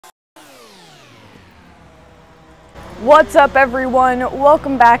What's up everyone?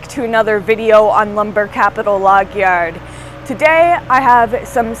 Welcome back to another video on Lumber Capital Log Yard. Today I have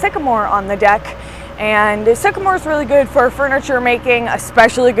some sycamore on the deck, and sycamore is really good for furniture making,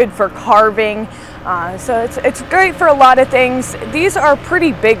 especially good for carving. So it's great for a lot of things. These are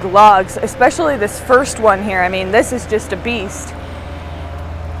pretty big logs, especially this first one here. I mean, this is just a beast.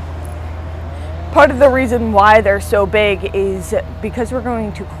 Part of the reason why they're so big is because we're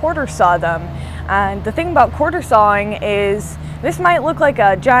going to quarter saw them. And the thing about quarter sawing is this might look like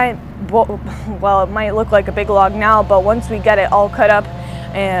a giant, well, it might look like a big log now, but once we get it all cut up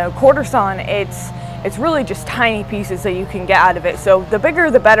and quarter sawn, it's really just tiny pieces that you can get out of it. So the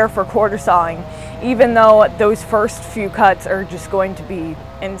bigger the better for quarter sawing, even though those first few cuts are just going to be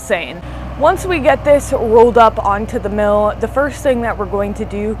insane. Once we get this rolled up onto the mill, the first thing that we're going to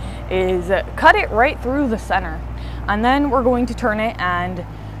do is cut it right through the center. And then we're going to turn it and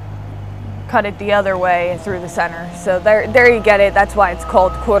cut it the other way through the center. So there you get it. That's why it's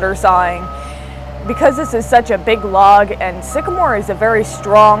called quarter sawing. Because this is such a big log and sycamore is a very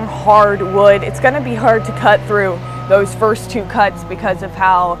strong, hard wood, it's going to be hard to cut through those first two cuts because of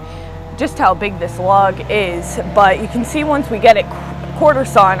just how big this log is. But you can see once we get it quarter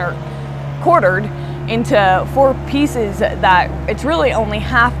sawn or quartered into 4 pieces that it's really only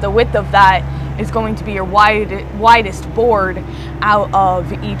half the width of that is going to be your widest board out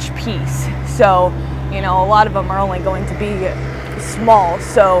of each piece. So, you know, a lot of them are only going to be small.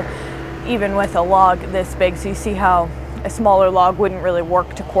 So even with a log this big, so you see how a smaller log wouldn't really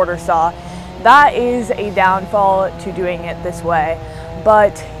work to quarter saw. That is a downfall to doing it this way,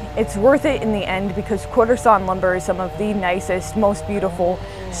 but it's worth it in the end because quarter sawn lumber is some of the nicest, most beautiful,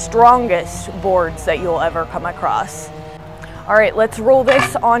 strongest boards that you'll ever come across. All right, let's roll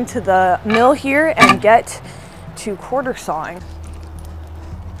this onto the mill here and get to quarter sawing.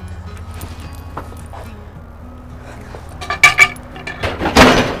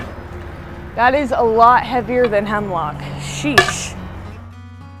 That is a lot heavier than hemlock. Sheesh.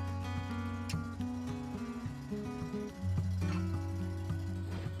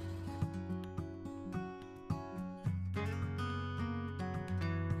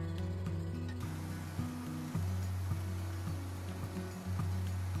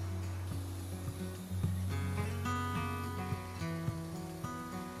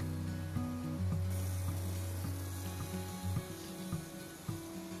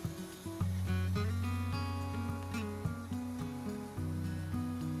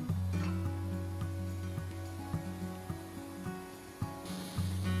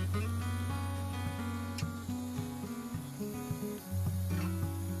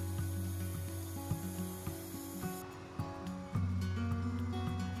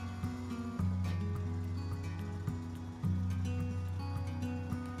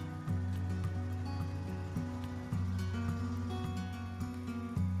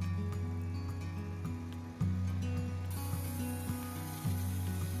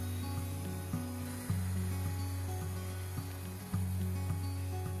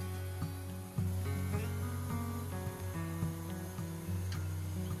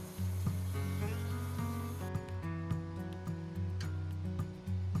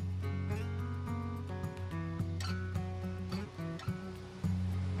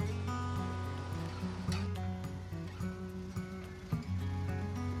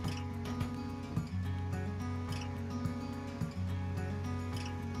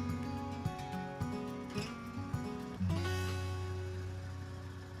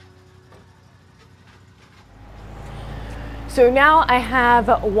 So now I have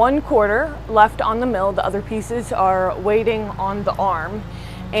 1/4 left on the mill. The other pieces are waiting on the arm,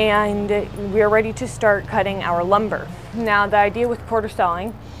 and we're ready to start cutting our lumber. Now the idea with quarter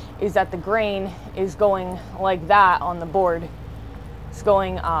sawing is that the grain is going like that on the board. It's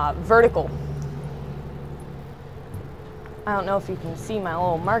going vertical. I don't know if you can see my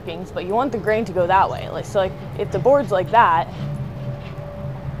little markings, but you want the grain to go that way. So like if the board's like that,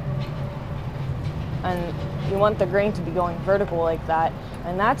 and you want the grain to be going vertical like that,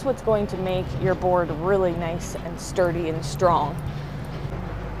 and that's what's going to make your board really nice and sturdy and strong.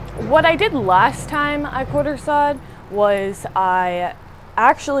 What I did last time I quarter sawed was I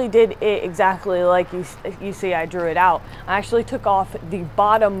actually did it exactly like you see I drew it out. I actually took off the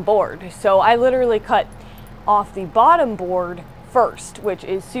bottom board. So I literally cut off the bottom board first, which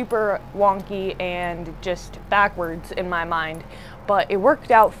is super wonky and just backwards in my mind. But it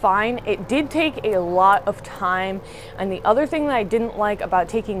worked out fine. It did take a lot of time, and the other thing that I didn't like about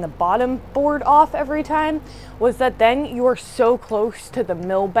taking the bottom board off every time was that then you are so close to the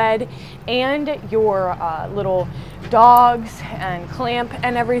mill bed and your little dogs and clamp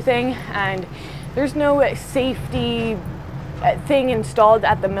and everything, and there's no safety thing installed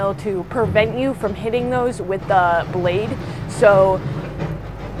at the mill to prevent you from hitting those with the blade. So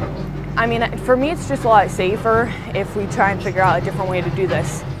I mean, for me it's just a lot safer if we try and figure out a different way to do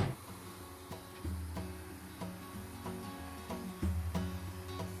this.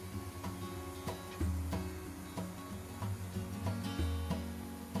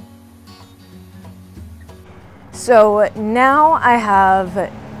 So now I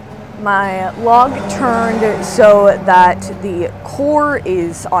have my log turned so that the core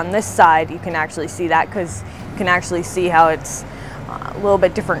is on this side. You can actually see that because you can actually see how it's a little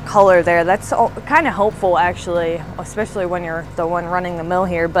bit different color there. That's kind of helpful actually, especially when you're the one running the mill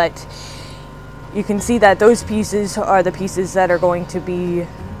here. But you can see that those pieces are the pieces that are going to be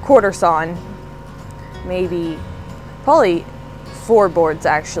quarter sawn. Maybe, probably 4 boards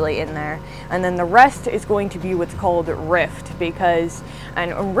actually in there. And then the rest is going to be what's called rift,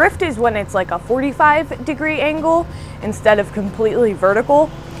 and rift is when it's like a 45-degree angle instead of completely vertical.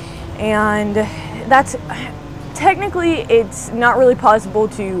 And that's technically, it's not really possible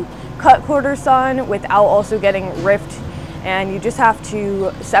to cut quarter sawn without also getting rift, and you just have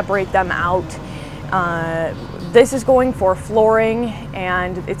to separate them out. This is going for flooring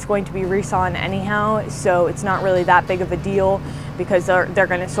and it's going to be resawn anyhow, so it's not really that big of a deal because they're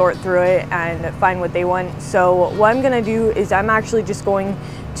going to sort through it and find what they want. So what I'm going to do is I'm actually just going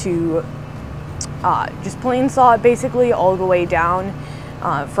to just plain saw it basically all the way down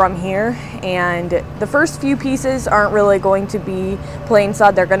from here. And the first few pieces aren't really going to be plain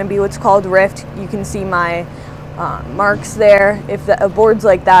sawed, they're going to be what's called rift. You can see my marks there. If a board's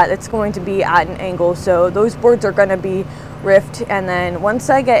like that, it's going to be at an angle, so those boards are going to be rift. And then once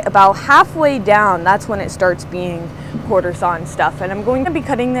I get about halfway down, that's when it starts being quarter sawn stuff. And I'm going to be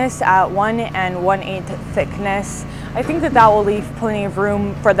cutting this at 1 1/8 thickness. I think that will leave plenty of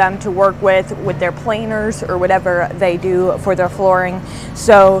room for them to work with their planers or whatever they do for their flooring.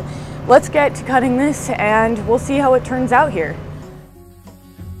 So let's get to cutting this and we'll see how it turns out here.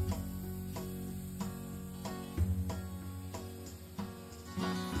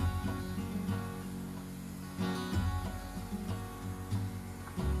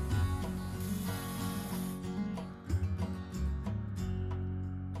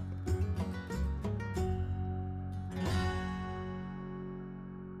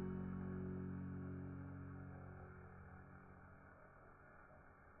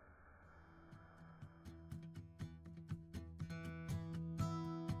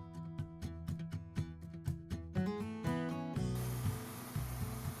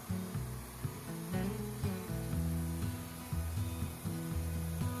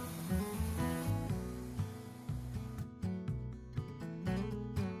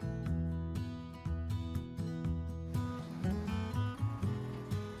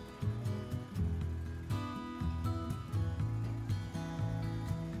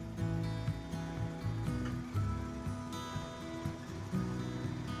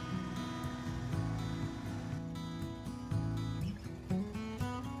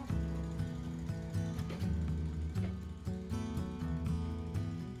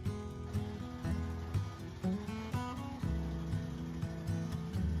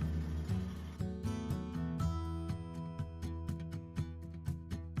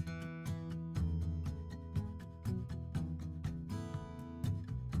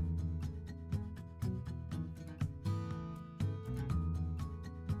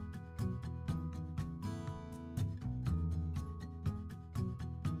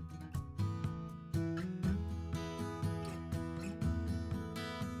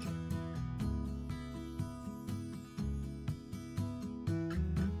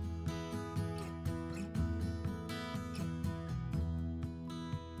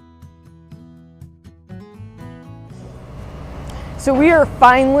 So we are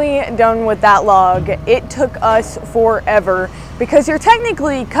finally done with that log. It took us forever because you're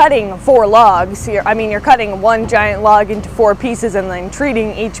technically cutting 4 logs. You're cutting one giant log into 4 pieces and then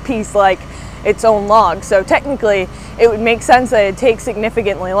treating each piece like its own log. So technically it would make sense that it takes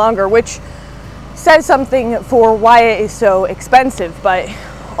significantly longer, which says something for why it is so expensive. But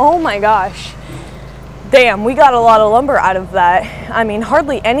oh my gosh, damn, we got a lot of lumber out of that. I mean,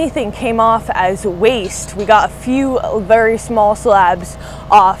 hardly anything came off as waste. We got a few very small slabs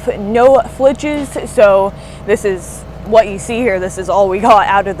off, no flitches. So this is what you see here. This is all we got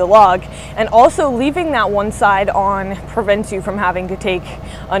out of the log. And also leaving that one side on prevents you from having to take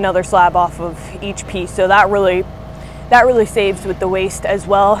another slab off of each piece. So that really saves with the waste as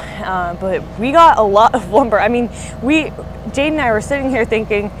well. But we got a lot of lumber. I mean, Jade and I were sitting here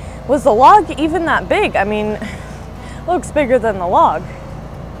thinking, was the log even that big? I mean, it looks bigger than the log.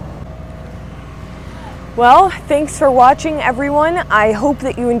 Well, thanks for watching, everyone. I hope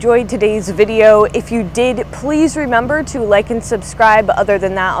that you enjoyed today's video. If you did, please remember to like and subscribe. Other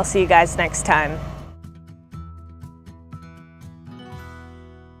than that, I'll see you guys next time.